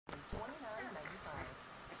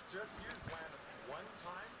Just use blend one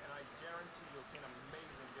time, and I guarantee you'll see an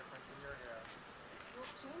amazing difference in your hair.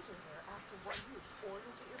 You'll change your hair after one use, or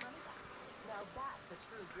you'll get your money back. Now that's a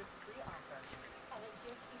true risk-free offer, and it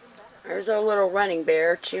gets even better. There's our little running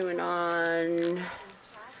bear chewing on,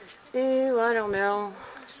 I don't know,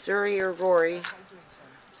 Surrey or Rory.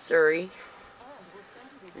 Surrey.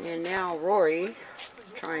 And now Rory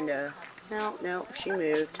is trying to, no, she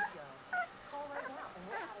moved. Call right now and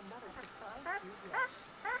we'll add another surprise free gift.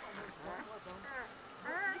 And there's one more bonus.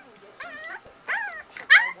 You'll even get free shipping. So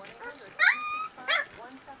call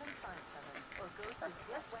 1-800-265-1757 or go to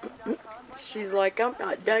getwang.com right now. She's like, I'm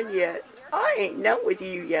not done yet. I ain't done with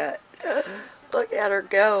you yet. Look at her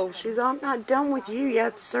go. She's, I'm not done with you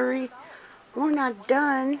yet, Surrey. We're not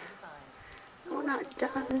done. We're not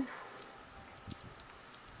done.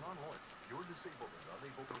 Non-Lloyd, you're disabled and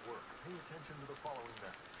unable to work. Pay attention to the following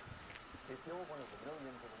message. If you're one of the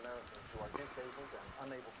millions of Americans who are disabled and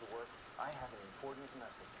unable to work, I have an important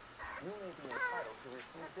message. You may be entitled to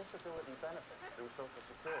receive disability benefits through Social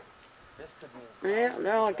Security. This could mean... Yeah,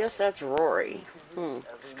 no, I guess that's Rory.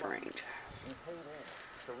 Strange.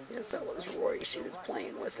 Yes, that was Rory she was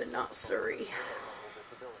playing with and not Surrey.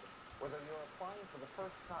 Whether you're applying for the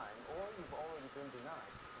first time or you've already been denied,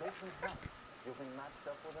 they can help. You'll be matched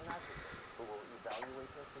up with an advocate who will evaluate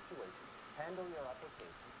your situation, handle your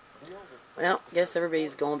application, deal with... Well, guess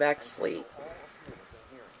everybody's going back to sleep.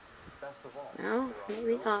 No,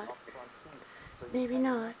 maybe not. Maybe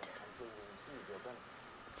not.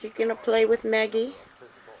 Is he gonna play with Maggie?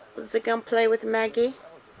 Is he gonna play with Maggie?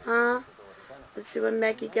 Huh? Let's see what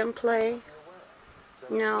Maggie gonna play.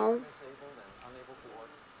 No.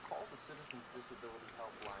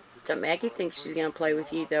 So Maggie thinks she's gonna play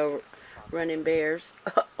with you though, running bears.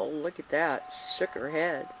 Oh, look at that. Shook her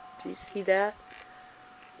head. Do you see that?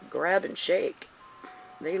 Grab and shake.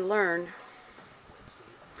 They learn.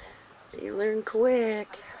 They learn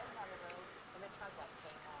quick.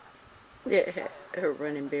 Yeah, her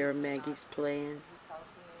running bear Maggie's playing.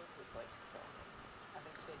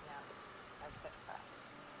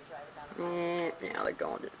 And now they're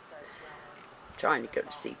going to, trying to go to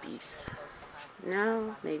CP's.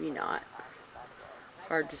 No, maybe not.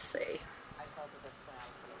 Hard to say.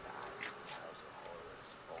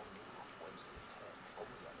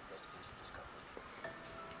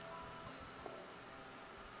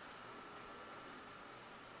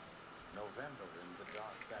 November in the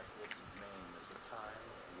dark backwoods of Maine is a time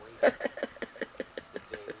waiting. The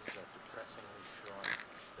days are depressingly short.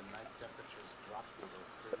 The night temperatures drop below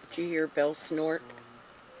freezing. Did you hear Belle snort? Winter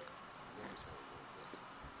will hit.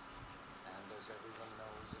 And as everyone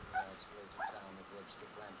knows in the isolated town of Webster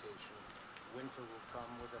Plantation, winter will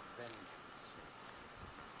come with a vengeance,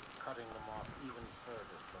 cutting them off even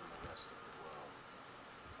further from the rest of the world.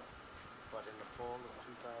 But in the fall of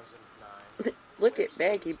 2009... Look at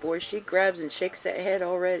Maggie, boy. She grabs and shakes that head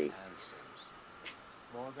already. Answers.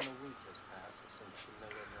 More than a week has passed since the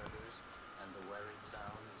Miller murders, and the Wary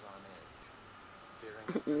town is on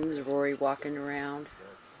edge. Fearing There's Rory walking around.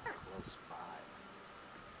 lurking close by.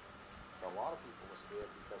 A lot of people were scared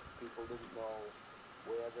because people didn't know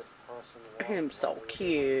where this person was. Look at him so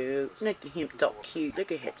cute. Look at him so cute.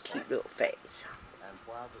 Look at his cute little face. And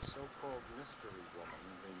while the so-called mystery woman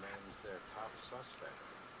remains their top suspect,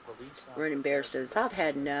 police Running Bear says, I've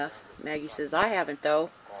had enough. Maggie says, I haven't though.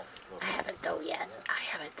 I haven't though yet. I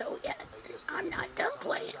haven't though yet. I'm not done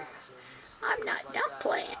playing. I'm not done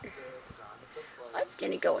playing. I'm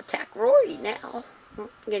gonna go attack Rory now. I'm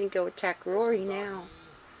gonna go attack Rory now.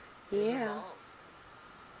 Yeah.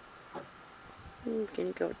 I'm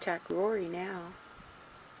gonna go attack Rory now.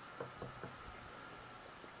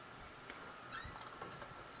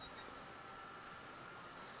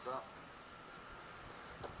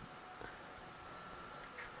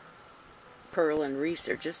 Pearl and Reese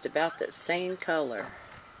are just about the same color.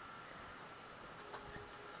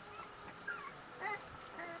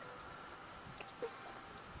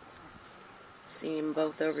 See them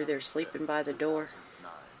both over there sleeping by the door.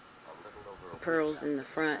 Pearl's in the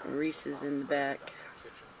front and Reese is in the back.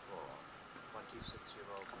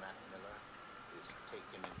 26-year-old Matt Miller is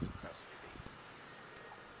taken into custody.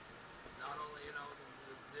 Not only,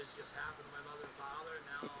 this just happened to my mother and father,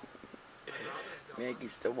 now my brother's gone. Maggie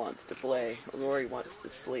still wants to play. Rory wants to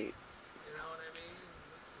sleep. You know what I mean?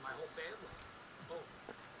 My whole family. Oh.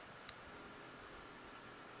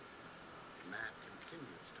 Matt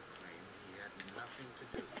continues to claim he had nothing to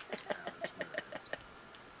do with his parents' murder.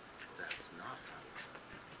 That's not, however,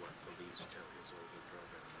 what police tell his older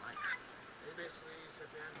brother Mike. They basically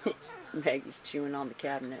sit there and tell me that Maggie's chewing on the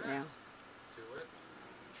cabinet now. to it,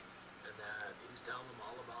 and that he's telling them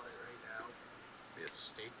all about it right now, If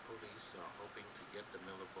state police are hoping to get the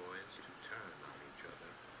Miller boys to turn on each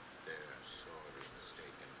other, they're sorely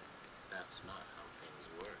mistaken. That's not how things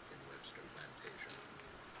work in Webster Plantation.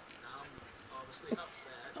 I'm obviously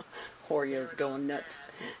upset. Orio's going nuts.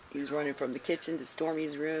 He's running from the kitchen to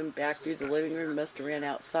Stormy's room, back through the living room. Must have ran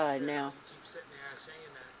outside now. You keep sitting there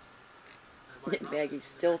saying that. And my Maggie's brother's in the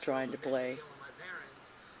still next room trying to with me play. dealing with my parents.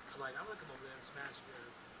 I'm like, I'm gonna come over there and smash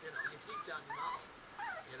your teeth down your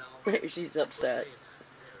mouth. She's upset. Saying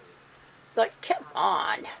that. It's like, come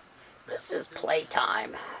on. This is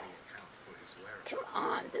playtime. Come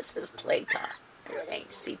on, this is playtime. It ain't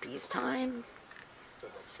CP's time.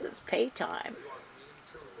 This is paytime.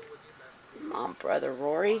 Come on, brother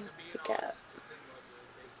Rory. Pick up.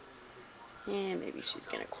 And maybe she's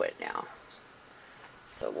gonna quit now.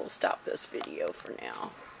 So we'll stop this video for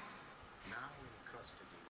now.